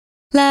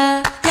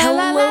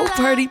Hello,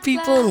 party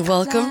people, and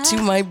welcome to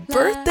my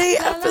birthday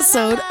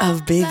episode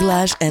of Big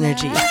Lash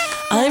Energy.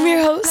 I'm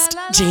your host,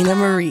 Jana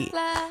Marie.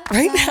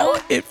 Right now,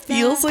 it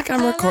feels like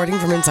I'm recording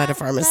from inside a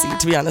pharmacy,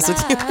 to be honest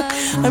with you.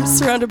 I'm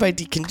surrounded by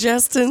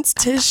decongestants,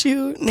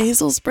 tissue,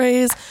 nasal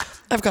sprays.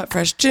 I've got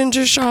fresh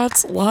ginger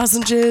shots,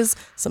 lozenges,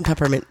 some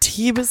peppermint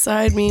tea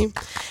beside me.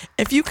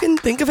 If you can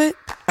think of it,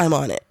 I'm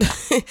on it.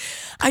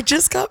 I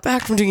just got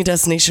back from doing a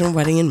destination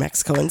wedding in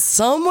Mexico, and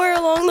somewhere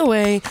along the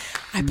way,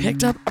 I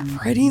picked up a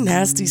pretty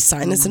nasty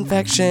sinus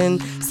infection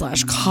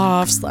 /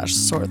 cough /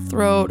 sore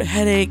throat,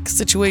 headache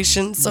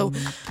situation. So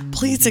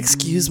please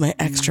excuse my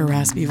extra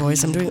raspy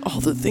voice. I'm doing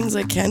all the things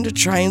I can to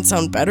try and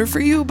sound better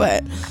for you,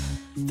 but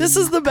this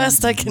is the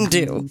best I can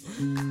do.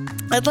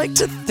 I'd like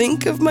to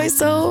think of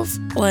myself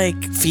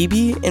like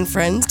Phoebe in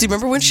Friends. Do you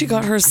remember when she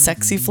got her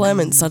sexy phlegm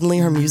and suddenly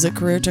her music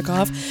career took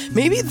off?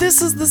 Maybe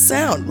this is the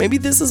sound. Maybe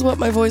this is what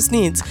my voice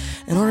needs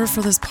in order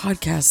for this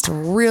podcast to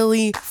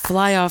really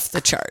fly off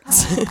the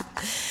charts.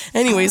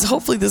 Anyways,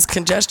 hopefully this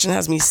congestion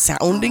has me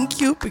sounding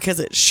cute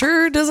because it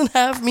sure doesn't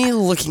have me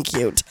looking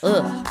cute.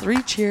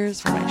 3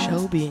 cheers for my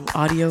show being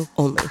audio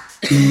only.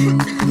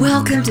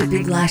 Welcome to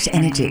Big Lash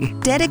Energy,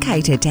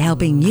 dedicated to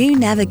helping you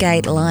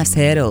navigate life's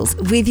hurdles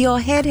with your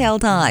head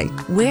held high.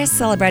 We're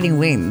celebrating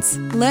wins,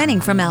 learning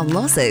from our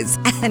losses,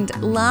 and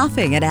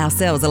laughing at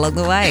ourselves along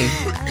the way.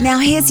 Now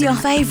here's your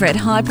favourite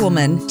hype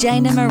woman,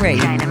 Jana Marie.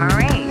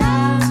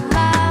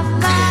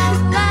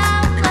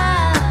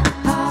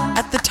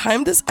 At the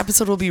time this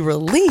episode will be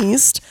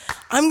released,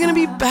 I'm going to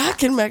be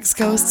back in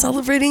Mexico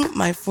celebrating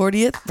my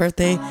 40th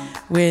birthday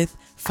with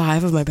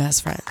 5 of my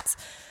best friends.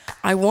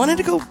 I wanted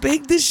to go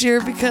big this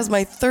year because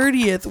my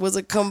 30th was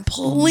a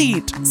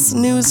complete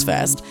snooze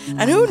fest,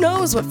 and who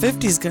knows what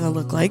 50 is going to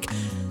look like.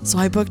 So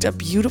I booked a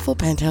beautiful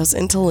penthouse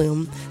in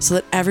Tulum so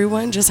that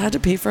everyone just had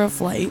to pay for a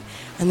flight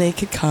and they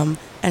could come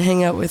and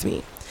hang out with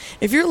me.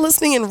 If you're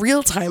listening in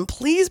real time,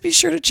 please be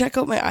sure to check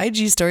out my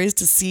IG stories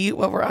to see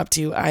what we're up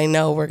to. I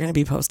know we're going to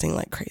be posting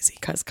like crazy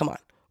because, come on.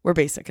 We're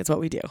basic. It's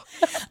what we do.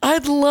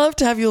 I'd love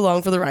to have you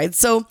along for the ride.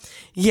 So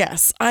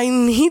yes, I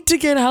need to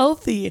get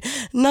healthy,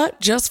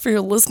 not just for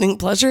your listening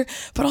pleasure,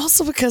 but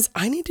also because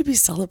I need to be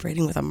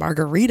celebrating with a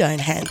margarita in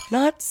hand,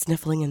 not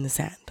sniffling in the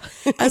sand.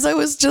 As I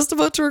was just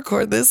about to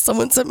record this,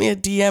 someone sent me a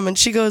DM and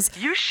she goes,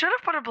 "You should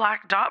have put a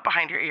black dot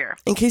behind your ear."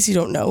 In case you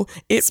don't know,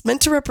 it's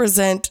meant to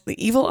represent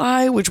the evil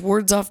eye, which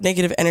wards off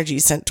negative energy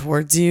sent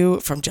towards you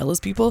from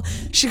jealous people.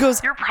 She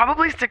goes, "You're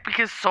probably sick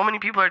because so many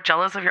people are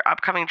jealous of your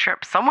upcoming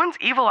trip. Someone's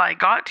evil eye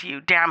got to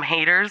you, damn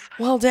haters."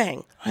 Well,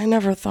 dang, I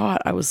never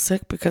thought I was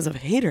sick because of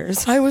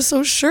haters. I was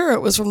so sure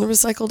it was from the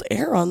recycled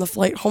air on the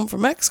flight home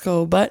from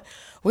Mexico, but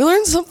we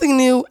learn something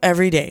new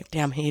every day.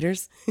 Damn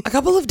haters. A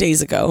couple of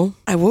days ago,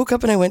 I woke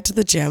up and I went to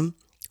the gym.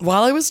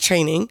 While I was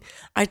training,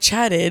 I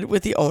chatted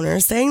with the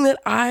owner saying that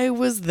I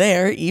was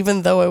there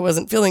even though I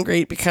wasn't feeling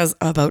great because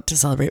I'm about to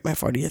celebrate my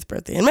 40th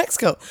birthday in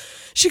Mexico.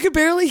 She could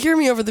barely hear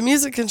me over the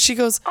music and she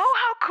goes, "Oh,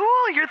 how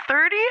cool, you're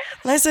 30?"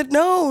 And I said,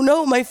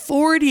 No, my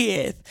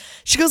 40th.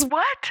 She goes,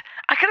 "What?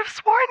 I could have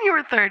sworn you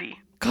were 30.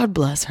 God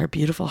bless her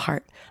beautiful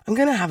heart. I'm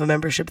going to have a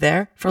membership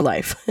there for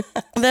life.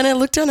 Then I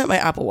looked down at my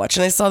Apple Watch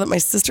and I saw that my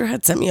sister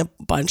had sent me a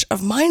bunch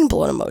of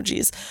mind-blown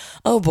emojis.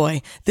 Oh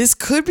boy, this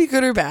could be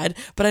good or bad,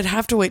 but I'd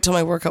have to wait till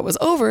my workout was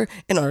over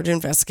in order to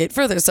investigate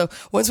further. So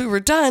once we were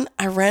done,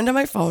 I ran to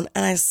my phone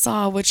and I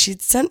saw what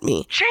she'd sent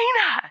me. "Jana,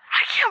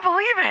 I can't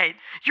believe it.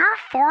 Your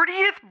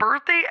 40th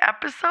birthday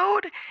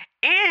episode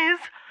is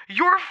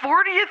your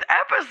 40th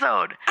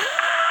episode."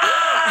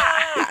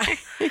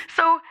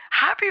 So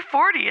happy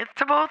 40th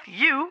to both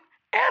you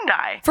and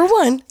I. For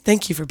one,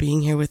 thank you for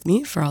being here with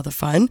me for all the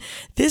fun.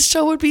 This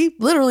show would be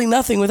literally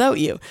nothing without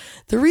you.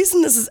 The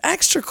reason this is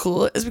extra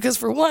cool is because,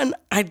 for one,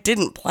 I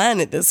didn't plan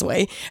it this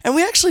way, and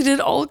we actually did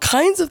all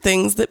kinds of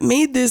things that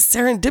made this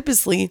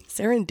serendipitously,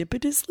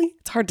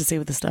 it's hard to say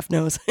with the stuffed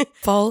nose,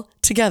 fall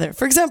together.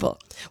 For example,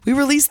 we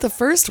released the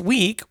first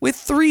week with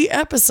 3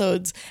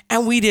 episodes,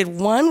 and we did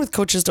one with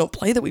Coaches Don't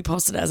Play that we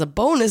posted as a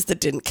bonus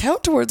that didn't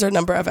count towards our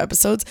number of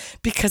episodes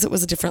because it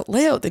was a different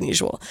layout than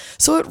usual.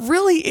 So it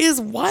really is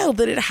wild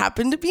that it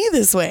happened to be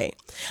this way.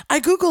 I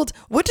Googled,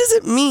 what does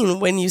it mean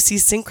when you see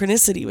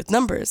synchronicity with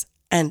numbers?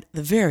 And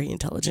the very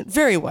intelligent,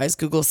 very wise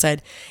Google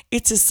said,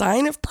 it's a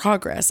sign of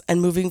progress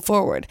and moving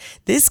forward.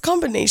 This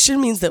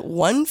combination means that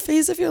one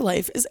phase of your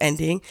life is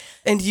ending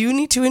and you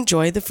need to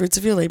enjoy the fruits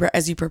of your labor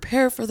as you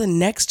prepare for the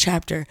next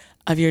chapter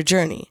of your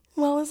journey.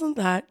 Well, isn't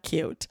that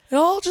cute? It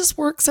all just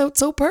works out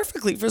so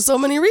perfectly for so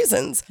many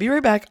reasons. Be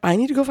right back. I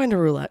need to go find a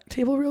roulette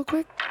table real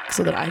quick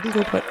so that I can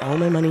go put all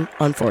my money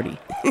on 40.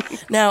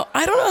 Now,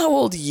 I don't know how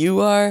old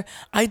you are.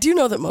 I do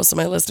know that most of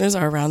my listeners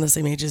are around the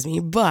same age as me,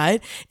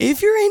 but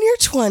if you're in your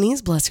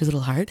 20s, bless your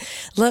little heart,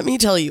 let me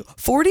tell you,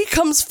 40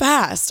 comes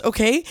fast,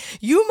 okay?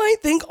 You might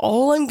think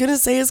all I'm going to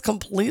say is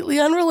completely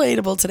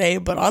unrelatable today,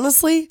 but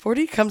honestly,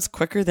 40 comes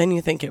quicker than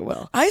you think it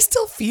will. I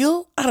still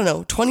feel,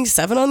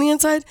 27 on the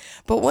inside,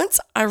 but once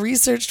I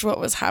researched what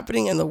was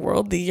happening in the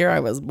world the year I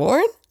was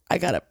born, I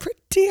got a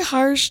pretty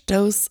harsh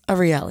dose of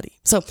reality.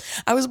 So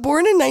I was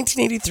born in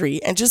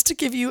 1983, and just to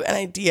give you an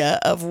idea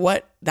of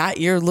what that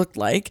year looked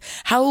like,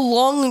 how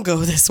long ago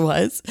this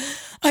was,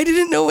 I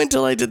didn't know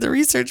until I did the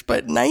research,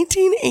 but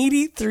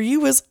 1983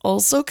 was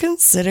also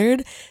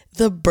considered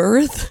the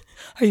birth,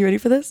 are you ready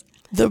for this?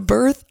 The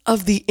birth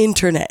of the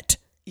internet.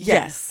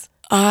 Yes.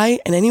 I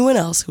and anyone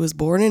else who was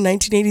born in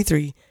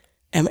 1983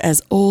 am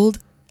as old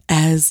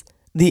as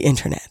the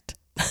internet.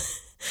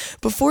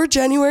 Before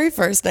January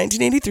 1st,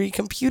 1983,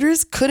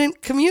 computers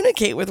couldn't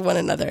communicate with one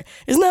another.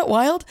 Isn't that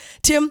wild?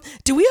 Tim,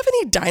 do we have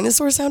any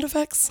dinosaur sound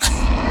effects?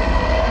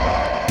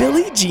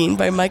 Billie Jean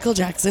by Michael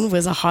Jackson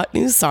was a hot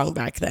new song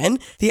back then.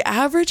 The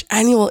average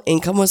annual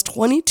income was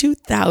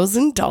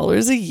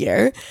 $22,000 a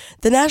year.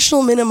 The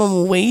national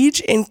minimum wage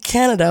in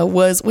Canada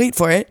was, wait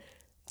for it,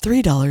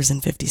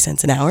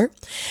 $3.50 an hour.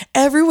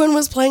 Everyone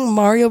was playing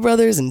Mario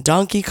Brothers and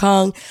Donkey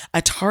Kong.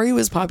 Atari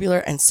was popular,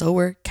 and so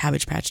were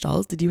Cabbage Patch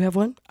Dolls. Did you have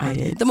one? I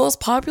did. The most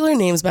popular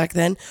names back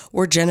then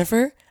were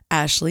Jennifer,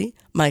 Ashley,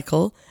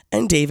 Michael,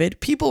 and David.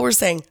 People were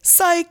saying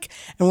psych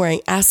and wearing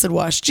acid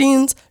wash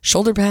jeans,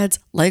 shoulder pads,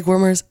 leg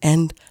warmers,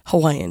 and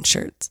Hawaiian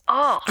shirts.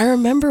 Oh. I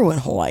remember when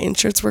Hawaiian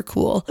shirts were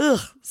cool.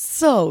 Ugh,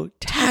 so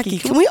tacky.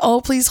 Can we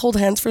all please hold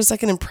hands for a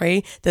second and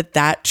pray that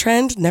that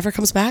trend never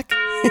comes back?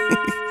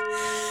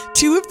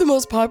 Two of the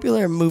most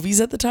popular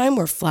movies at the time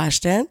were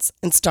Flashdance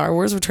and Star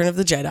Wars Return of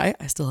the Jedi.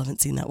 I still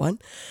haven't seen that one.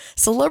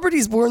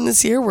 Celebrities born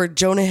this year were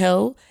Jonah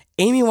Hill,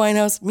 Amy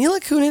Winehouse, Mila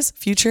Kunis,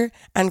 Future,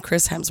 and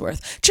Chris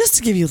Hemsworth, just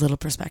to give you a little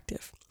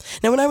perspective.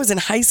 Now, when I was in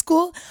high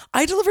school,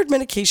 I delivered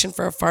medication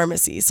for a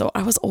pharmacy, so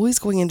I was always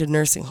going into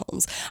nursing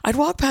homes. I'd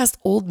walk past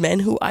old men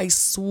who I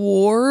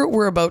swore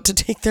were about to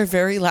take their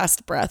very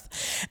last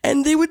breath,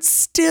 and they would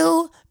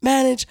still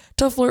manage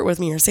to flirt with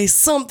me or say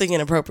something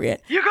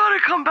inappropriate. You gotta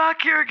come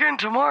back here again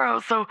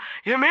tomorrow, so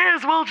you may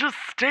as well just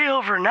stay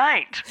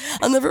overnight.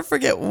 I'll never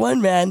forget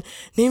one man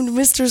named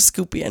Mr.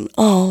 Scoopian.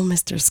 Oh,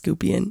 Mr.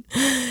 Scoopian.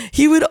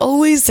 He would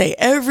always say,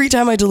 every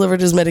time I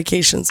delivered his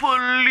medications,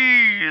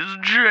 "Please,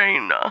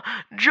 Jaina,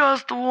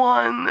 just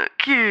one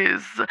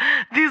kiss.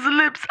 These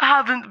lips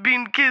haven't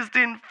been kissed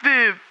in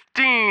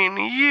 15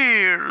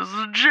 years,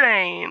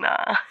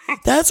 Jaina."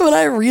 That's when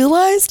I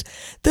realized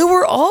that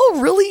we're all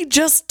really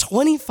just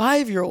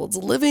 25-year-olds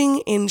living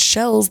in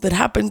shells that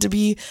happen to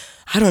be,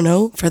 I don't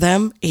know, for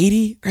them,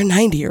 80 or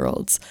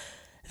 90-year-olds.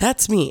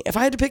 That's me. If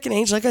I had to pick an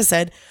age, like I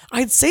said,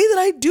 I'd say that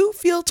I do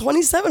feel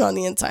 27 on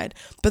the inside.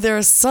 But there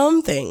are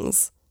some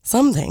things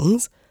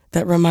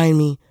that remind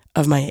me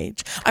of my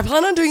age. I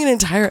plan on doing an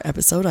entire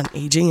episode on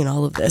aging and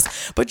all of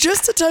this, but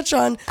just to touch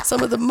on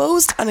some of the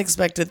most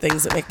unexpected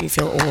things that make me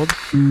feel old,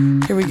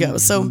 here we go.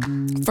 So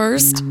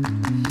first,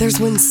 there's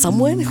when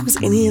someone who's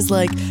in his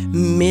like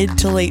mid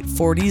to late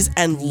 40s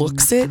and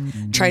looks it,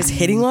 tries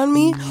hitting on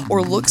me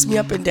or looks me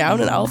up and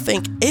down, and I'll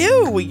think,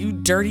 ew, you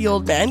dirty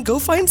old man, go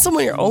find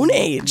someone your own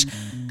age.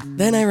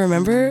 Then I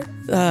remember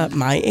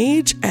my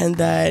age and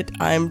that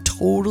I'm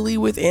totally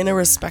within a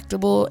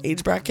respectable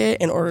age bracket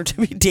in order to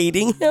be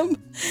dating him.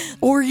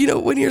 Or, you know,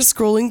 when you're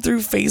scrolling through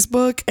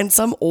Facebook and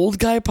some old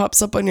guy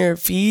pops up on your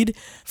feed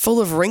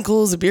full of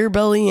wrinkles, a beer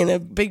belly, and a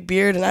big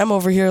beard, and I'm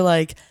over here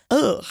like,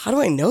 oh, how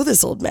do I know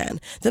this old man?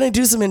 Then I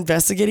do some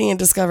investigating and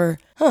discover,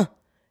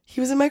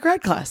 he was in my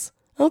grad class.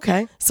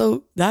 Okay,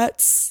 so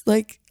that's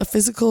like a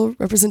physical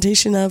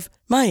representation of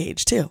my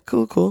age too.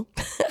 Cool.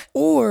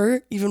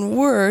 Or even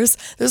worse,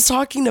 there's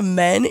talking to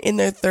men in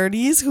their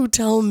 30s who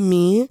tell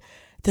me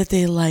that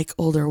they like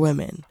older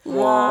women.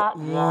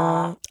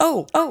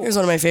 Oh, here's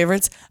one of my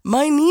favorites.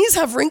 My knees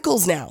have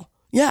wrinkles now.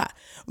 Yeah,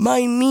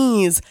 my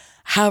knees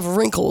have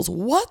wrinkles.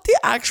 What the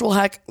actual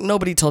heck?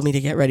 Nobody told me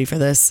to get ready for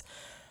this.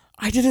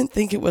 I didn't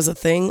think it was a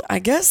thing. I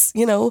guess,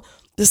 you know,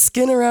 the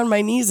skin around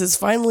my knees is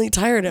finally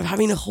tired of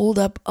having to hold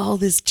up all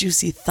this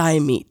juicy thigh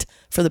meat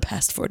for the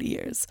past 40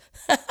 years.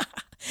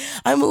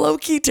 I'm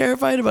low-key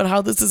terrified about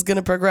how this is going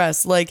to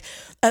progress. Like,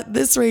 at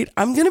this rate,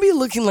 I'm going to be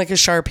looking like a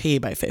Shar-Pei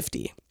by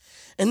 50.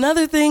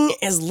 Another thing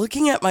is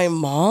looking at my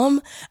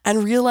mom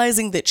and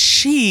realizing that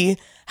she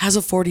has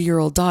a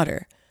 40-year-old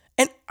daughter.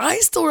 And I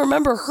still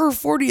remember her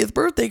 40th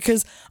birthday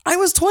because I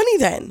was 20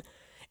 then.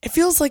 It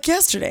feels like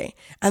yesterday.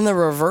 And the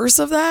reverse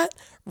of that,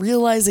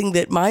 realizing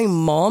that my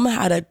mom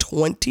had a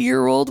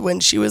 20-year-old when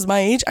she was my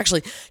age.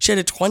 Actually, she had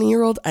a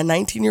 20-year-old, a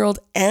 19-year-old,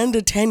 and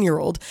a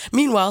 10-year-old.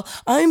 Meanwhile,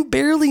 I'm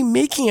barely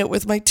making it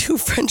with my 2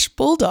 French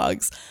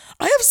bulldogs.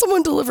 I have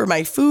someone deliver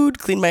my food,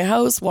 clean my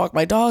house, walk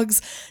my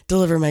dogs,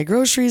 deliver my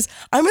groceries.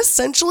 I'm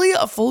essentially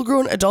a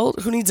full-grown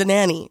adult who needs a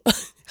nanny.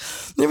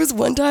 There was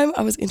one time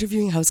I was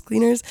interviewing house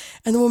cleaners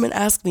and the woman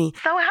asked me,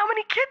 "So how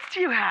many kids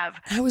do you have?"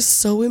 I was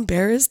so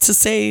embarrassed to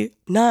say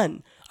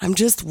none. I'm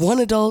just one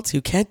adult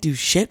who can't do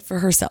shit for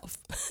herself.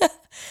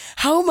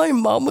 How my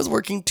mom was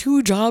working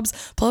 2 jobs,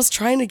 plus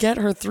trying to get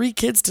her 3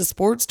 kids to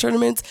sports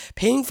tournaments,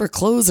 paying for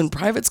clothes and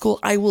private school,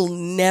 I will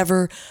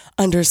never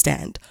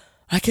understand.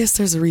 I guess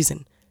there's a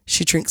reason.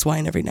 She drinks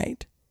wine every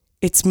night.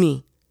 It's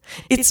me.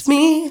 It's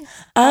me.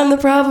 I'm the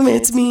problem.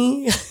 It's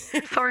me.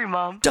 Sorry,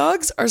 Mom.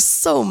 Dogs are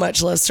so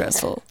much less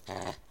stressful.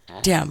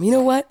 Damn, you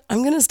know what?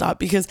 I'm going to stop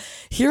because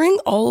hearing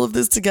all of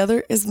this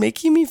together is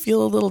making me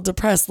feel a little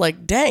depressed.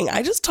 Like, dang,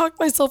 I just talked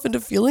myself into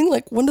feeling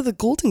like one of the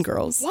Golden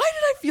Girls. Why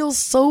did I feel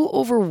so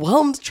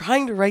overwhelmed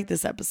trying to write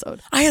this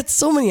episode? I had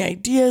so many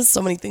ideas,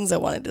 so many things I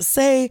wanted to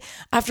say.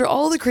 After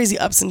all the crazy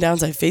ups and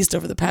downs I faced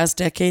over the past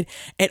decade,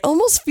 it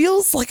almost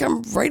feels like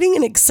I'm writing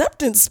an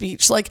acceptance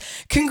speech. Like,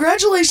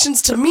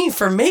 congratulations to me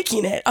for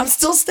making it. I'm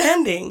still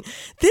standing.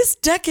 This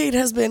decade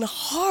has been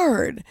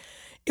hard.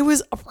 It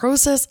was a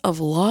process of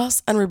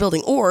loss and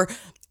rebuilding, or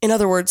in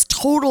other words,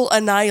 total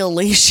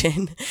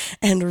annihilation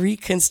and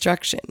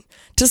reconstruction.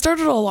 To start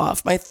it all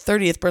off, my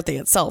 30th birthday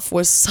itself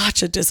was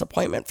such a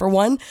disappointment. For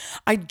one,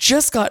 I'd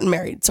just gotten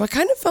married, so I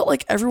kind of felt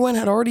like everyone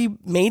had already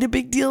made a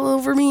big deal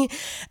over me,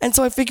 and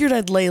so I figured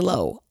I'd lay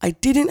low. I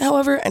didn't,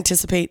 however,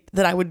 anticipate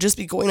that I would just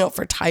be going out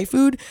for Thai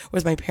food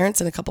with my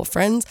parents and a couple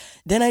friends.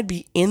 Then I'd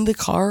be in the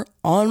car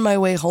on my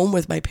way home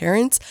with my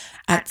parents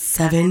at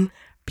 7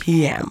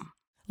 p.m.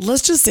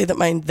 Let's just say that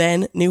my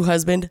then new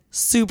husband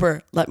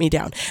super let me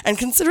down. And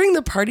considering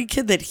the party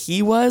kid that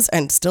he was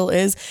and still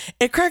is,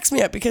 it cracks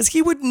me up because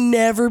he would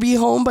never be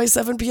home by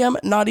 7 p.m.,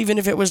 not even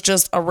if it was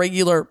just a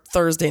regular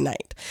Thursday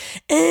night.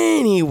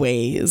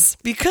 Anyways,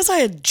 because I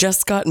had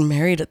just gotten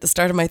married at the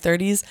start of my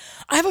 30s,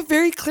 I have a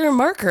very clear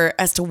marker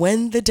as to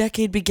when the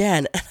decade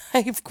began. And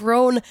I've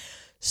grown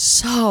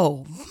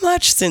so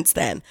much since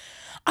then.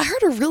 I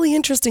heard a really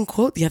interesting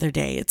quote the other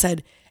day. It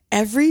said,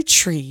 "Every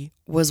tree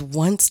was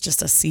once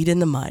just a seed in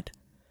the mud."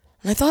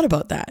 And I thought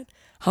about that,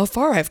 how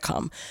far I've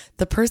come,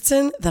 the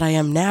person that I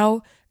am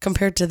now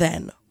compared to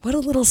then. What a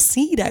little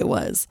seed I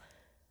was.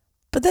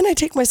 But then I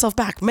take myself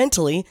back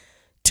mentally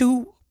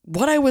to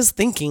what I was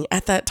thinking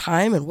at that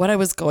time and what I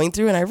was going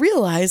through. And I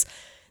realize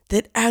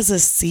that as a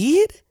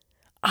seed,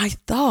 I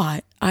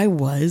thought I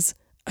was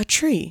a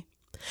tree.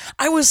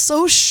 I was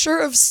so sure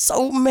of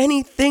so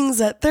many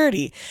things at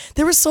 30.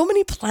 There were so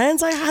many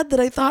plans I had that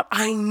I thought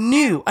I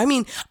knew. I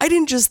mean, I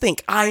didn't just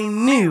think, I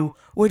knew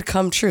would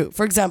come true.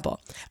 For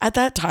example, at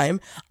that time,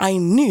 I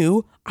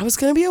knew I was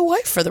going to be a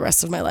wife for the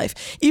rest of my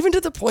life, even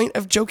to the point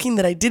of joking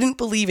that I didn't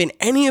believe in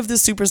any of the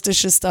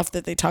superstitious stuff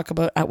that they talk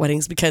about at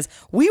weddings because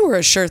we were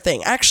a sure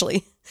thing.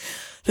 Actually,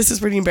 this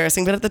is pretty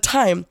embarrassing, but at the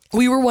time,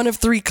 we were one of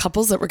 3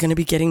 couples that were going to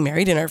be getting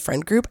married in our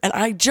friend group, and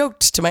I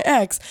joked to my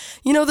ex,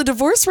 you know, the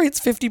divorce rate's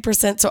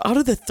 50%, so out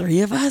of the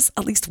 3 of us,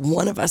 at least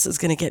one of us is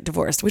going to get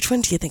divorced. Which one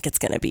do you think it's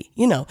going to be?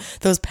 You know,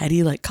 those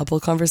petty, like, couple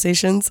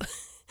conversations.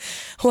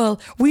 Well,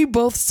 we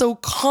both so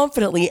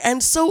confidently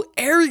and so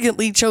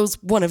arrogantly chose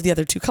one of the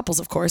other 2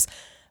 couples, of course.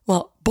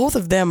 Well, both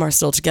of them are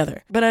still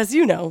together. But as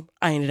you know,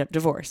 I ended up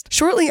divorced.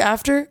 Shortly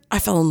after, I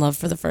fell in love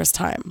for the first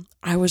time.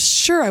 I was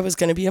sure I was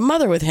going to be a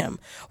mother with him.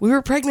 We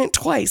were pregnant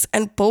twice,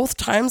 and both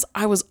times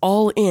I was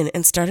all in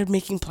and started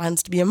making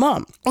plans to be a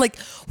mom. Like,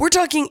 we're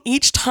talking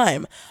each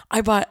time I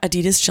bought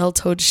Adidas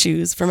shell-toed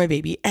shoes for my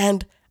baby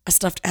and a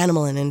stuffed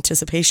animal in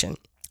anticipation.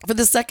 For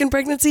the second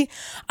pregnancy,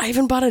 I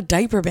even bought a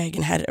diaper bag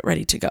and had it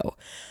ready to go.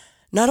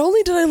 Not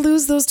only did I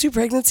lose those 2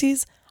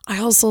 pregnancies, I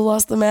also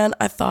lost the man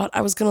I thought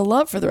I was going to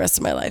love for the rest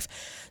of my life.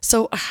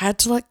 So I had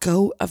to let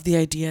go of the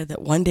idea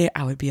that one day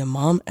I would be a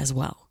mom as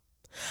well.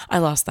 I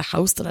lost the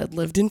house that I'd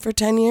lived in for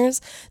 10 years,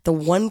 the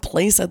one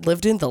place I'd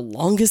lived in the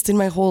longest in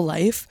my whole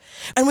life.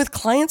 And with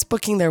clients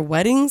booking their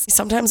weddings,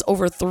 sometimes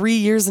over 3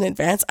 years in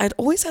advance, I'd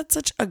always had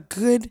such a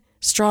good,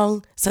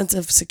 strong sense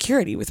of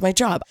security with my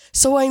job.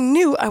 So I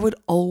knew I would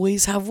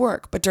always have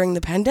work. But during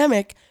the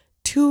pandemic,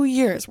 2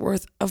 years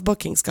worth of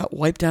bookings got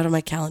wiped out of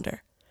my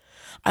calendar.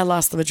 I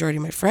lost the majority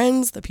of my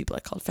friends, the people I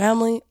called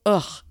family.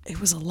 It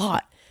was a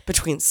lot.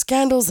 Between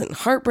scandals and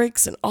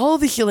heartbreaks and all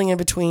the healing in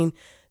between,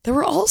 there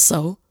were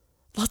also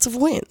lots of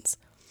wins.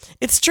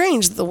 It's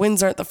strange that the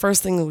wins aren't the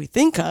first thing that we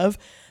think of,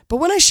 but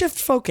when I shift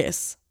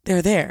focus,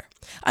 they're there.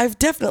 I've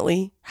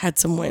definitely had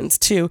some wins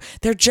too.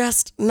 They're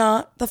just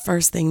not the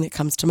first thing that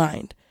comes to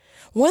mind.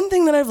 One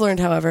thing that I've learned,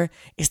 however,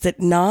 is that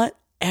not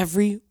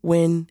every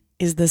win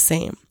is the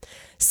same.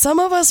 Some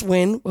of us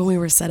win when we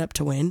were set up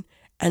to win,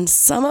 and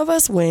some of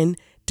us win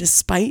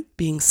despite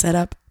being set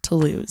up to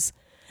lose.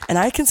 And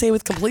I can say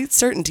with complete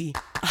certainty,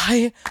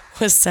 I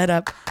was set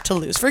up to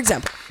lose. For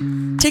example,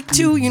 take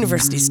 2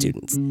 university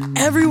students.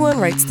 Everyone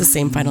writes the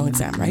same final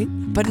exam, right?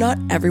 But not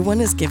everyone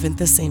is given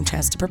the same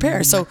chance to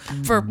prepare. So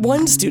for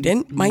one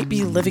student, might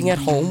be living at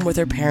home with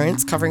her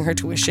parents covering her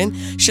tuition.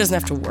 She doesn't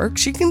have to work.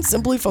 She can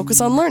simply focus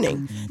on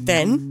learning.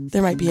 Then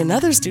there might be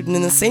another student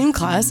in the same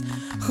class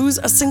who's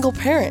a single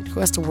parent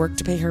who has to work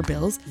to pay her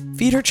bills,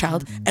 feed her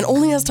child, and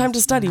only has time to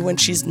study when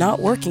she's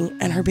not working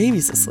and her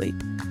baby's asleep.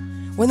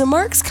 When the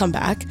marks come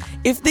back,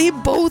 if they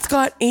both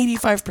got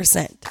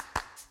 85%,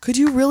 could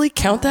you really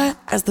count that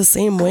as the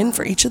same win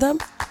for each of them?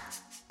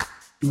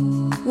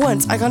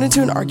 Once, I got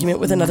into an argument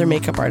with another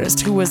makeup artist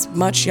who was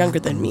much younger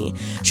than me.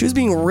 She was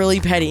being really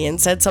petty and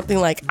said something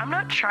like, "I'm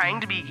not trying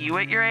to be you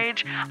at your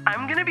age.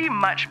 I'm going to be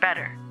much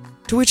better."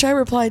 To which I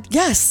replied,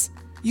 "Yes,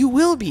 you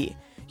will be.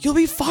 You'll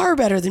be far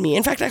better than me.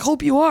 In fact, I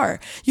hope you are.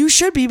 You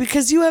should be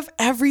because you have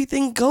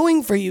everything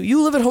going for you.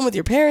 You live at home with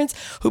your parents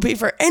who pay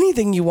for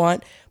anything you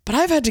want. But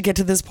I've had to get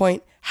to this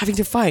point having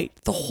to fight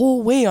the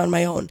whole way on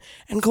my own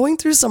and going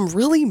through some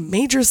really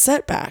major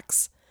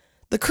setbacks.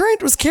 The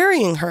current was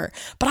carrying her,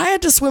 but I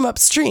had to swim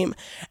upstream.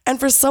 And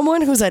for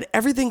someone who's had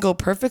everything go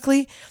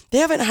perfectly, they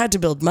haven't had to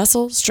build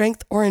muscle,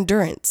 strength, or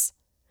endurance.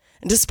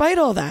 And despite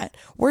all that,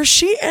 where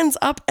she ends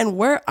up and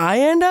where I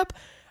end up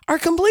are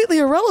completely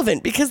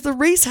irrelevant because the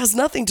race has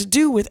nothing to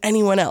do with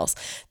anyone else.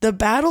 The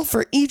battle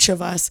for each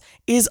of us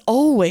is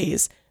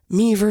always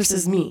me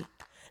versus me.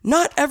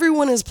 Not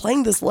everyone is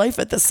playing this life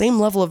at the same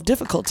level of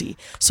difficulty,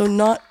 so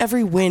not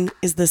every win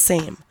is the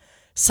same.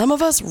 Some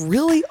of us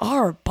really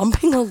are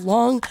bumping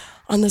along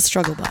on the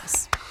struggle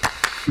bus.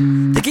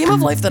 The game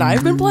of life that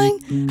I've been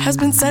playing has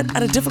been set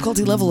at a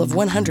difficulty level of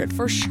 100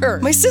 for sure.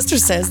 My sister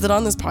says that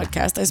on this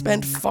podcast, I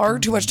spend far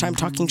too much time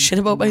talking shit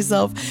about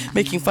myself,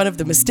 making fun of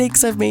the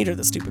mistakes I've made or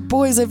the stupid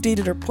boys I've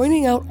dated or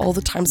pointing out all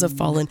the times I've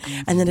fallen,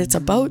 and that it's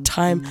about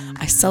time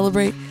I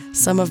celebrate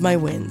some of my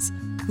wins.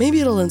 Maybe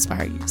it'll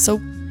inspire you. So,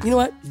 you know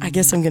what? I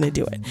guess I'm going to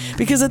do it.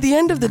 Because at the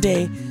end of the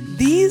day,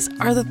 these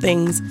are the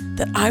things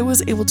that I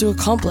was able to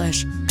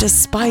accomplish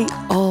despite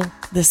all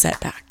the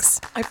setbacks.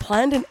 I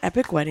planned an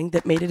epic wedding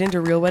that made it into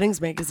Real Weddings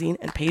magazine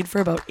and paid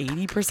for about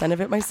 80% of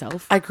it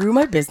myself. I grew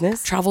my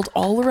business, traveled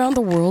all around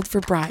the world for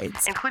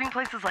brides, including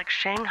places like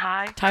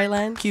Shanghai,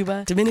 Thailand,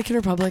 Cuba, Dominican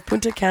Republic,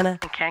 Punta Cana,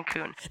 and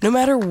Cancun. No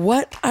matter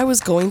what I was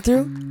going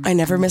through, I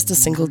never missed a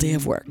single day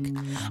of work.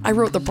 I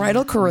wrote the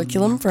bridal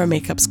curriculum for a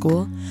makeup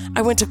school.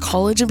 I went to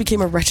college and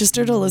became a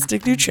registered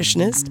holistic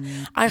nutritionist.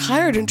 I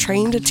hired and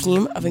trained a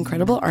team of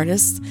incredible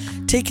artists,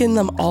 taken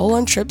them all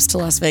on trips to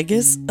Las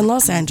Vegas and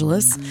Los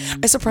Angeles.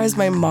 I surprised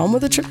my mom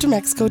with a trip to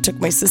Mexico, took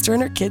my sister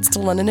and her kids to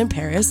London and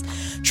Paris,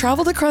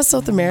 traveled across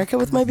South America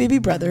with my baby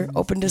brother,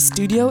 opened a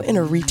studio in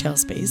a retail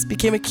space,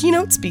 became a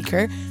keynote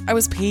speaker. I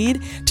was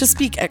paid to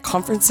speak at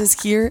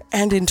conferences here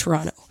and in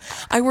Toronto.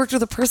 I worked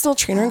with a personal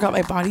trainer and got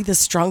my body the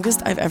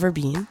strongest I've ever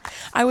been.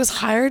 I was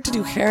hired to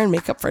do hair and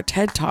makeup for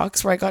TED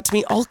Talks, where I got to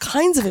meet all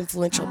kinds of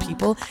influential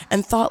people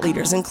and thought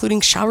leaders,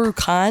 including Shah Rukh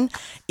Khan,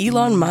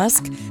 Elon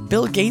Musk,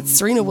 Bill Gates,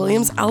 Serena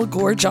Williams, Al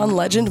Gore, John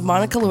Legend,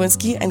 Monica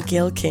Lewinsky, and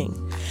Gayle King.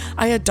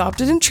 I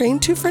adopted and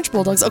trained 2 French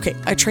bulldogs. Okay,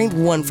 I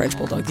trained 1 French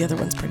bulldog. The other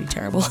one's pretty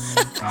terrible.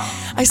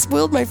 I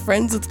spoiled my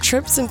friends with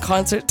trips and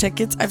concert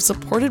tickets. I've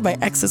supported my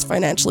exes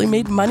financially,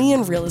 made money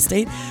in real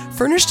estate,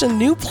 furnished a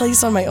new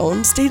place on my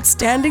own, stayed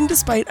standing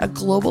despite a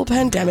global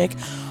pandemic,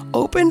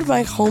 opened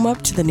my home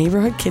up to the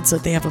neighborhood kids so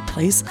that they have a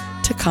place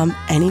to come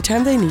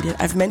anytime they need it.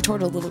 I've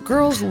mentored a little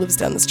girl who lives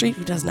down the street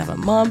who doesn't have a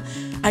mom.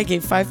 I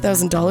gave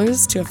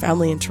 $5,000 to a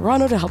family in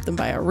Toronto to help them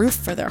buy a roof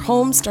for their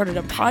home, started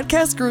a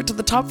podcast, grew it to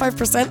the top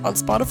 5% on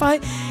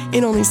Spotify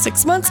in only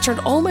 6 months, turned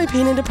all my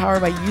pain into power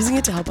by using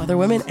it to help other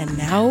women, and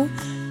now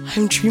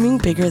I'm dreaming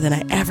bigger than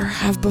I ever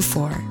have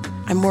before.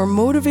 I'm more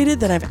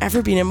motivated than I've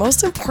ever been, and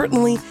most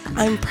importantly,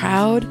 I'm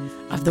proud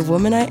of the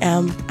woman I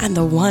am and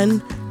the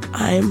one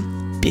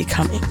I'm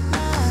becoming.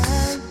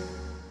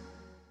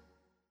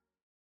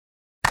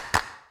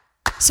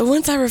 So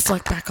once I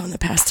reflect back on the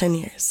past 10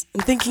 years,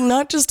 and thinking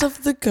not just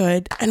of the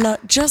good and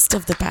not just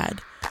of the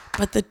bad,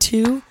 but the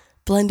two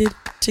blended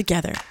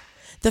together,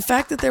 the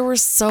fact that there were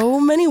so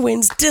many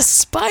wins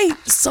despite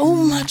so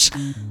much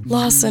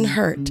loss and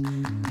hurt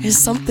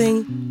is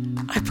something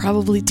I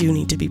probably do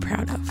need to be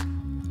proud of.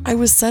 I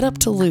was set up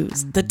to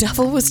lose. The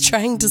devil was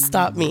trying to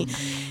stop me.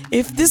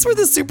 If this were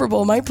the Super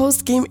Bowl, my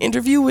post-game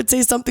interview would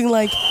say something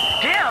like,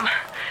 "Damn,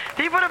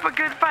 they put up a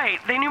good fight.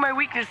 They knew my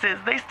weaknesses.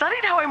 They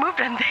studied how I moved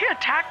and they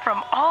attacked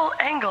from all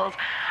angles.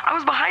 I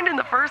was behind in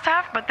the first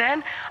half, but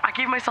then I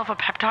gave myself a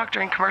pep talk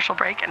during commercial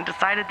break and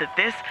decided that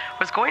this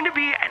was going to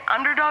be an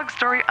underdog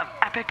story of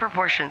epic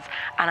proportions.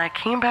 And I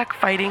came back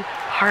fighting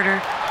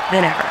harder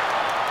than ever."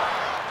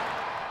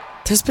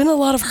 There's been a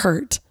lot of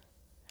hurt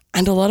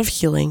and a lot of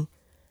healing,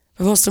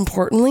 but most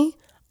importantly,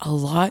 a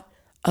lot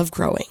of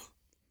growing.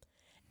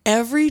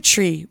 Every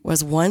tree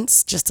was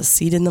once just a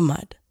seed in the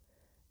mud.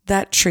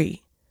 That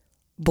tree,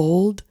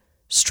 bold,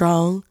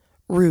 strong,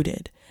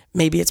 rooted.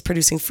 Maybe it's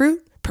producing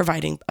fruit,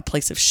 providing a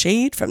place of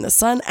shade from the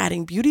sun,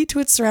 adding beauty to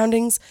its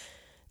surroundings.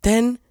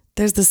 Then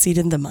there's the seed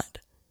in the mud.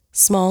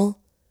 Small,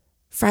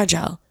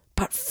 fragile,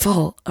 but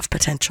full of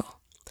potential.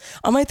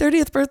 On my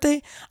 30th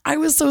birthday, I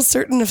was so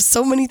certain of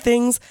so many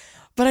things,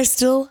 but I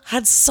still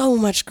had so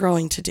much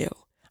growing to do.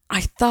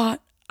 I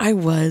thought I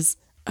was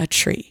a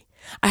tree.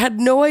 I had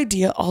no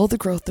idea all the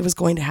growth that was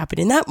going to happen.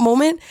 In that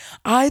moment,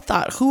 I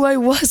thought who I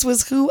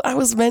was who I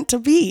was meant to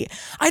be.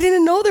 I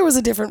didn't know there was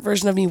a different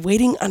version of me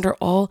waiting under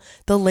all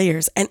the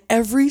layers, and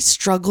every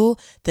struggle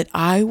that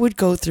I would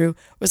go through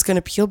was going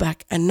to peel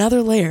back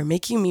another layer,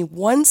 making me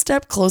one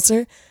step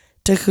closer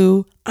to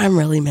who I'm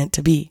really meant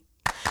to be.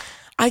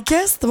 I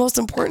guess the most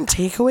important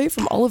takeaway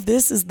from all of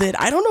this is that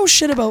I don't know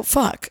shit about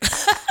fuck.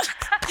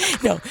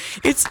 No,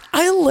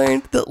 I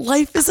learned that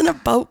life isn't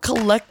about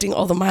collecting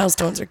all the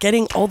milestones or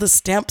getting all the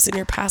stamps in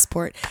your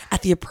passport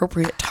at the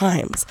appropriate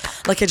times,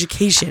 like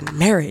education,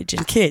 marriage,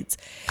 and kids.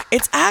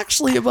 It's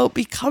actually about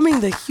becoming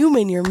the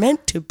human you're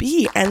meant to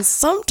be, and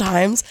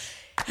sometimes,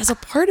 as a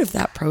part of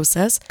that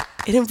process,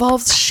 it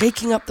involves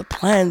shaking up the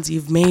plans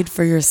you've made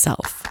for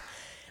yourself.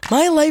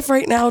 My life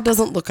right now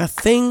doesn't look a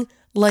thing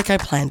like I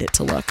planned it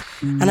to look.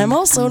 And I'm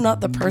also not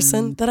the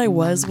person that I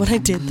was when I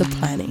did the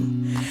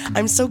planning.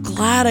 I'm so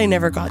glad I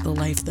never got the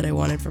life that I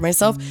wanted for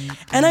myself,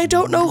 and I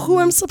don't know who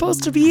I'm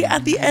supposed to be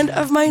at the end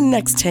of my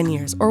next 10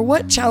 years or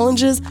what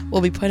challenges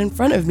will be put in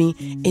front of me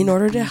in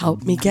order to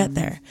help me get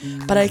there.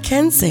 But I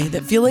can say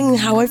that feeling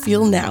how I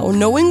feel now,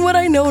 knowing what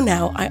I know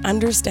now, I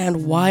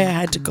understand why I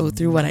had to go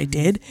through what I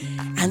did,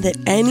 and that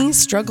any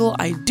struggle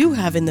I do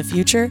have in the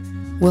future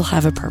will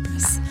have a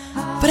purpose.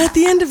 But at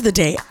the end of the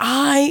day,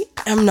 I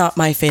am not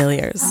my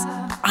failures.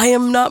 I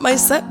am not my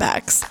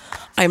setbacks.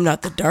 I am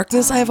not the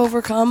darkness I have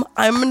overcome.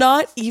 I'm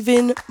not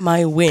even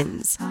my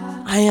wins.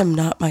 I am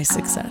not my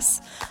success.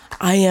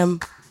 I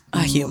am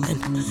a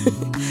human.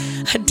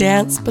 A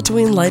dance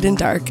between light and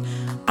dark.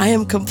 I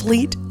am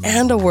complete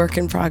and a work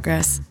in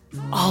progress,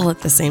 all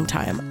at the same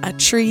time. A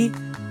tree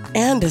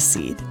and a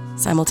seed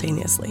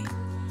simultaneously.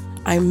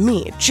 I'm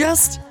me,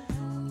 just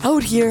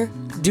out here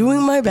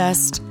doing my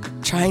best,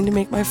 trying to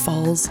make my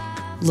falls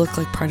look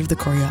like part of the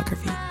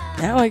choreography.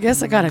 Now I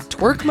guess I gotta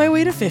twerk my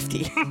way to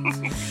 50.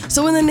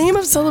 So in the name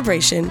of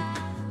celebration,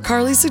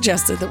 Carly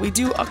suggested that we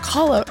do a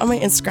call out on my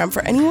Instagram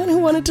for anyone who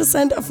wanted to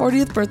send a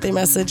 40th birthday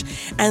message,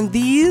 and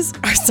these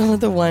are some of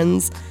the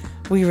ones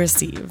we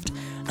received.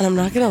 And I'm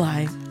not gonna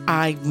lie,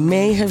 I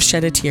may have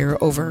shed a tear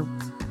over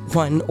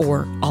one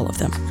or all of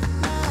them.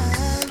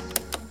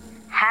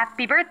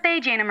 Happy birthday,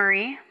 Jana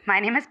Marie.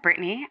 My name is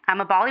Brittany. I'm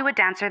a Bollywood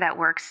dancer that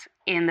works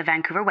in the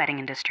Vancouver wedding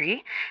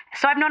industry,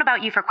 so I've known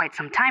about you for quite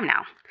some time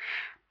now.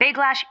 Big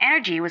Lash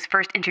Energy was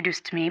first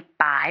introduced to me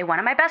by one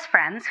of my best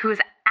friends who is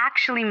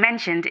actually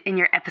mentioned in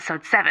your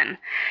episode 7.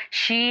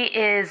 She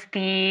is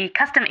the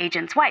custom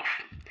agent's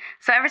wife.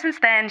 So ever since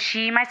then,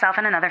 she, myself,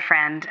 and another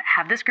friend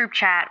have this group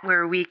chat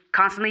where we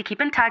constantly keep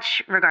in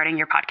touch regarding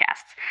your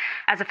podcasts.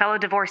 As a fellow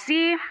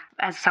divorcee,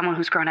 as someone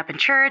who's grown up in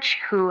church,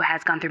 who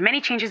has gone through many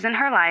changes in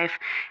her life,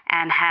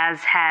 and has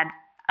had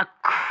a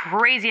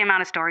crazy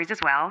amount of stories as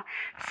well,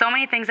 so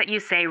many things that you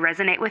say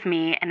resonate with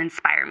me and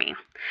inspire me.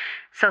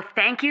 So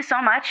thank you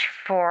so much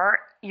for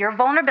your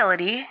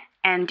vulnerability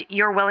and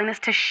your willingness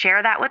to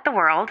share that with the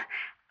world.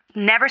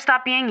 Never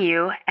stop being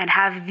you, and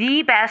have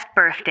the best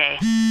birthday.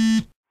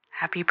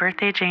 Happy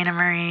birthday, Jana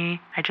Marie.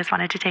 I just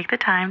wanted to take the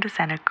time to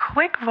send a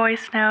quick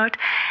voice note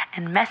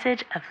and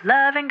message of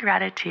love and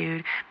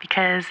gratitude,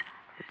 because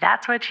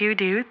that's what you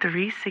do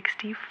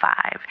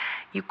 365.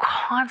 You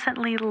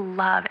constantly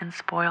love and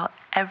spoil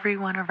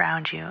everyone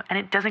around you, and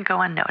it doesn't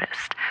go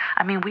unnoticed.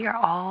 I mean, we are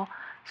all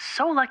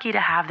so lucky to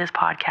have this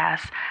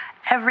podcast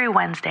every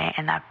Wednesday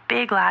and that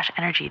big lash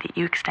energy that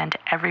you extend to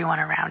everyone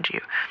around you.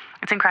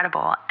 It's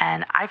incredible,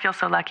 and I feel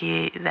so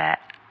lucky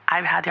that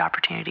I've had the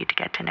opportunity to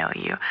get to know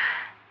you.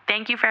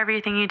 Thank you for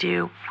everything you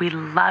do. We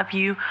love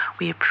you.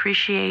 We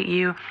appreciate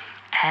you.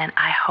 And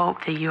I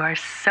hope that you are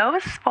so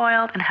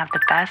spoiled and have the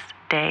best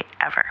day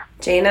ever.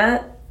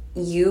 Jana,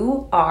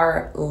 you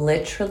are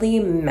literally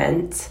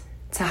meant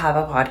to have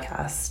a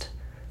podcast.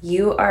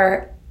 You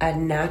are a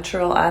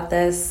natural at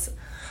this.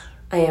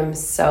 I am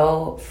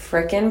so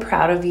freaking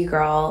proud of you,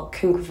 girl.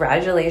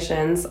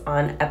 Congratulations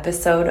on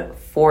episode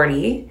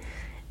 40.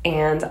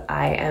 And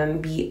I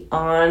am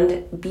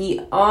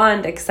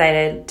beyond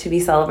excited to be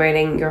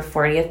celebrating your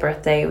 40th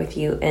birthday with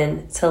you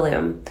in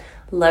Tulum.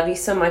 Love you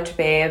so much,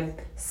 babe.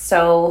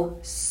 So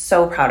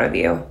proud of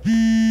you.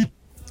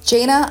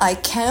 Jana, I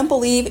can't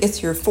believe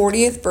it's your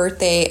 40th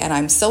birthday, and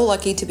I'm so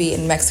lucky to be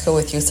in Mexico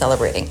with you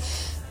celebrating.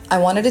 I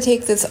wanted to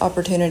take this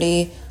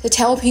opportunity to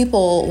tell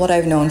people what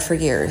I've known for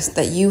years,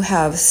 that you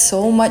have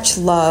so much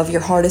love. Your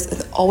heart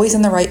is always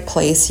in the right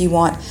place. You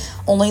want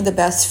only the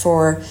best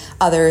for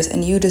others,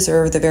 and you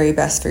deserve the very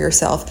best for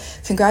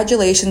yourself.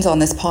 Congratulations on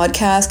this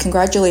podcast.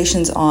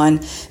 Congratulations on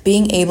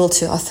being able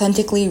to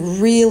authentically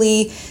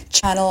really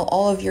channel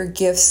all of your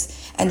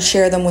gifts and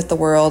share them with the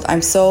world.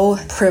 I'm so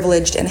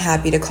privileged and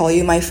happy to call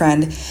you my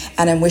friend,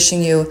 and I'm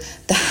wishing you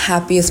the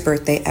happiest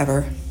birthday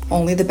ever.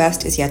 Only the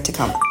best is yet to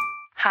come.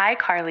 Hi,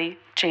 Carly,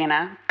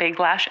 Jana, Big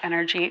Lash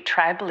Energy,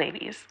 Tribe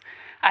Ladies.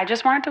 I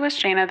just wanted to wish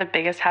Jana the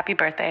biggest happy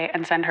birthday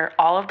and send her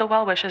all of the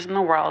well wishes in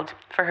the world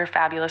for her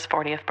fabulous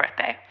 40th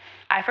birthday.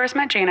 I first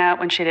met Jana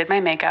when she did my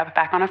makeup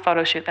back on a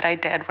photo shoot that I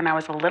did when I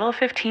was a little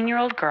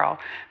 15-year-old girl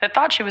that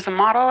thought she was a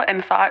model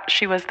and thought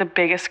she was the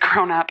biggest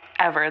grown-up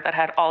ever that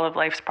had all of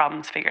life's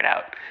problems figured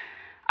out.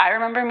 I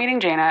remember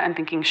meeting Jana and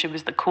thinking she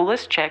was the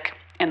coolest chick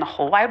in the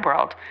whole wide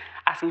world,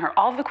 asking her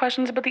all of the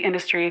questions about the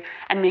industry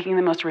and making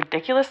the most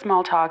ridiculous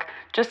small talk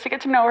just to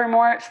get to know her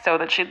more so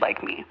that she'd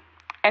like me.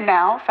 And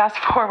now, fast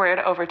forward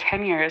over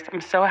 10 years,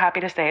 I'm so happy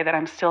to say that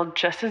I'm still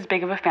just as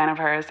big of a fan of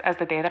hers as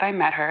the day that I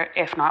met her,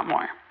 if not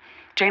more.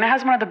 Jana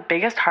has one of the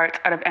biggest hearts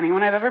out of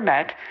anyone I've ever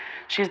met.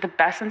 She has the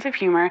best sense of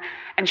humor,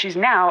 and she's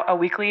now a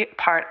weekly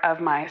part of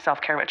my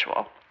self-care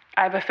ritual.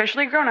 I've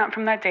officially grown up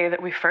from that day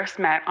that we first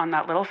met on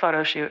that little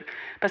photo shoot,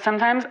 but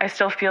sometimes I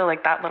still feel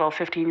like that little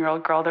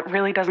 15-year-old girl that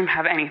really doesn't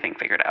have anything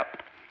figured out.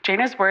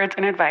 Jana's words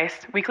and advice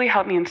weekly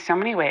help me in so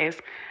many ways,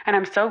 and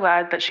I'm so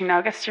glad that she now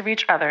gets to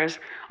reach others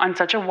on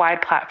such a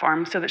wide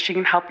platform so that she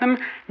can help them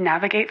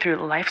navigate through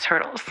life's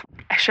hurdles.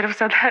 I should have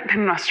said that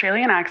in an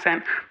Australian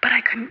accent, but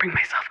I couldn't bring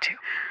myself to.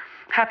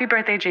 Happy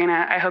birthday,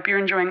 Jana. I hope you're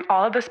enjoying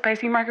all of the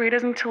spicy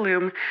margaritas in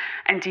Tulum,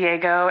 and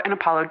Diego and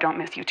Apollo don't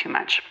miss you too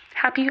much.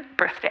 Happy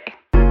birthday.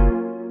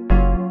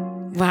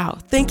 Wow,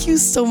 thank you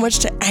so much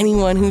to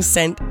anyone who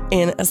sent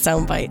in a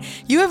soundbite.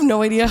 You have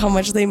no idea how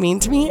much they mean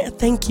to me.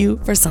 Thank you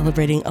for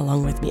celebrating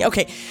along with me.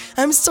 Okay,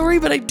 I'm sorry,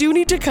 but I do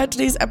need to cut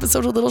today's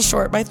episode a little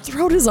short. My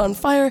throat is on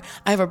fire.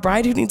 I have a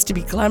bride who needs to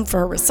be glammed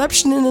for her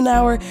reception in an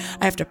hour.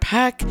 I have to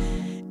pack,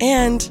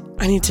 and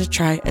I need to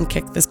try and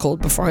kick this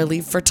cold before I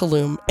leave for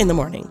Tulum in the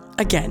morning.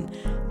 Again,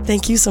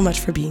 thank you so much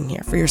for being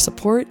here, for your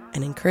support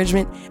and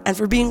encouragement, and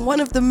for being one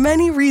of the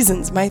many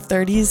reasons my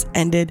 30s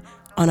ended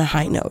on a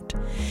high note.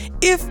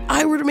 If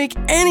I were to make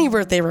any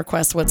birthday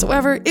request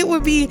whatsoever, it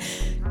would be,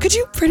 could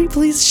you pretty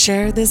please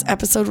share this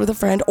episode with a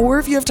friend? Or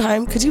if you have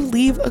time, could you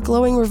leave a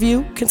glowing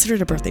review? Consider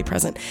it a birthday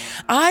present.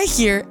 I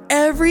hear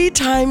every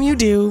time you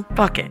do,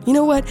 fuck it. You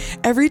know what?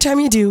 Every time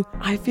you do,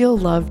 I feel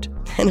loved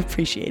and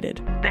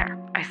appreciated. There,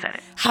 I said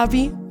it.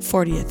 Happy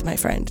 40th, my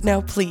friend.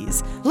 Now,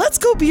 please, let's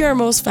go be our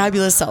most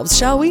fabulous selves,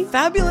 shall we?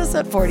 Fabulous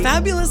at 40.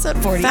 Fabulous at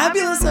 40.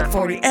 Fabulous at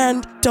 40.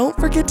 And don't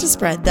forget to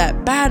spread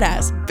that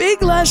badass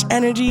Big Lash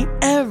energy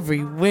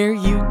everywhere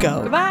you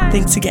go. Goodbye.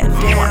 Thanks again.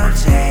 Damn,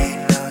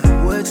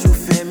 Jana, would you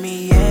fit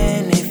me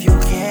in if you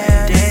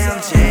can?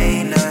 Damn,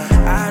 Jana,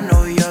 I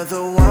know you're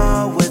the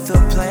one with the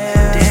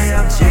plan.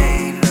 Damn,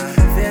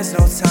 Jana, there's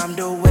no time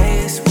to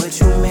waste. Would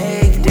you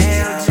make?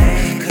 Damn,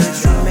 Jana,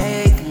 could you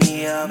make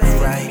me up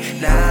right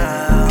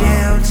now?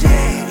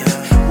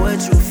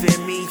 Would you fit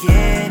me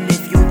in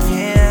if you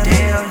can?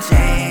 Damn,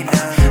 Jana,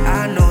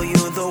 I know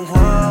you're the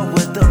one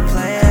with the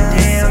plan.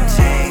 Damn,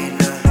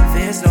 Jana,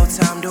 there's no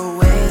time to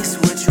waste.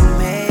 Would you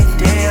make?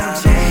 Damn,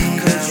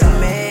 Jana, could you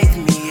make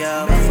me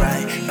up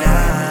right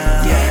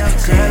now? Yeah,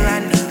 girl, I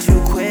need you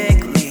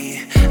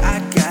quickly. I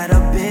got a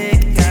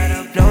big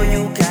thing. Know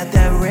you got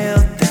that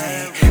real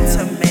thing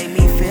to make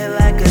me feel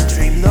like a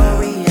dream.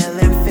 L'Oreal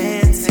and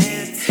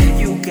Fenty,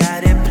 you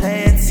got it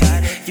plenty.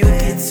 You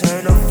can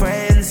turn a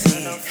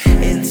frenzy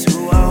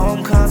into a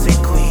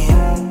homecoming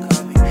queen,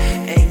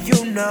 and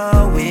you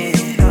know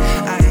it.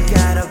 I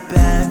got a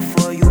bag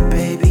for you,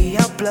 baby,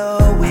 I'll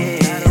blow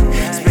it.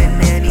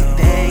 Spend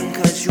anything,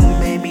 cause you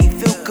made me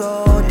feel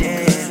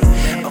golden.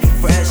 A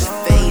fresh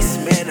face,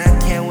 man, I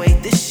can't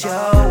wait to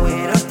show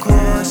it. Of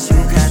course, you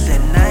got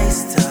that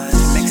nice touch,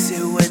 mix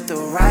it with the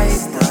right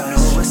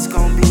brush. Know it's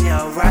gonna be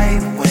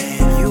alright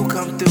when you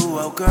come through.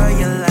 Oh girl,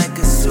 you're like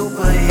a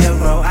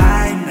superhero,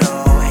 I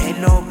know. Ain't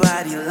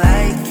nobody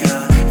like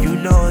you. You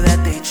know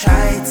that they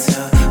try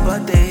to,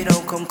 but they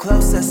don't come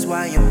close. That's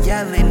why I'm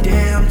yelling.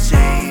 Damn,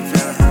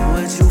 Jana,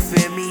 would you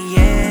fit me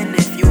in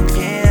if you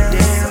can?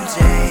 Damn,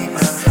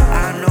 Jana,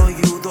 I know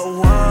you the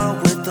one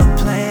with the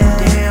plan.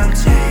 Damn,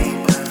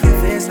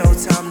 Jana, there's no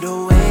time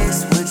to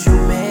waste. Would you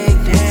make?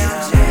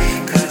 Damn,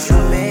 Jana, could you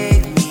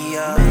make me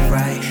up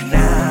right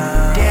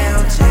now?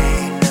 Damn,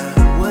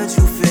 Jana, would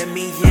you fit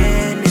me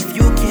in if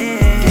you can?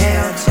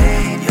 Damn,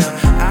 Jana,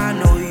 I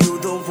know you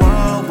the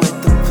one with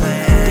the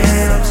plan.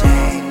 Damn,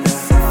 Jana,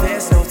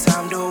 there's no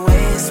time to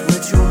waste.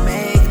 Would you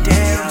make?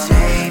 Damn,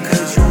 Jana,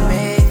 could you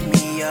make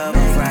me up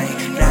right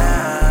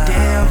now?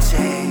 Damn,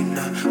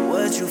 Jana,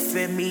 would you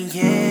fit me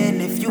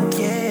in if you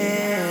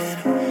can?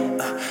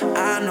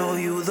 I know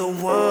you the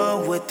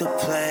one with the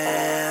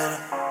plan.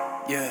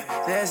 Yeah,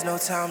 there's no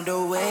time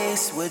to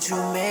waste. Would you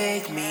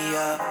make me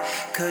up?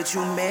 Could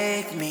you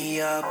make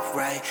me up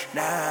right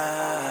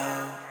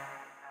now?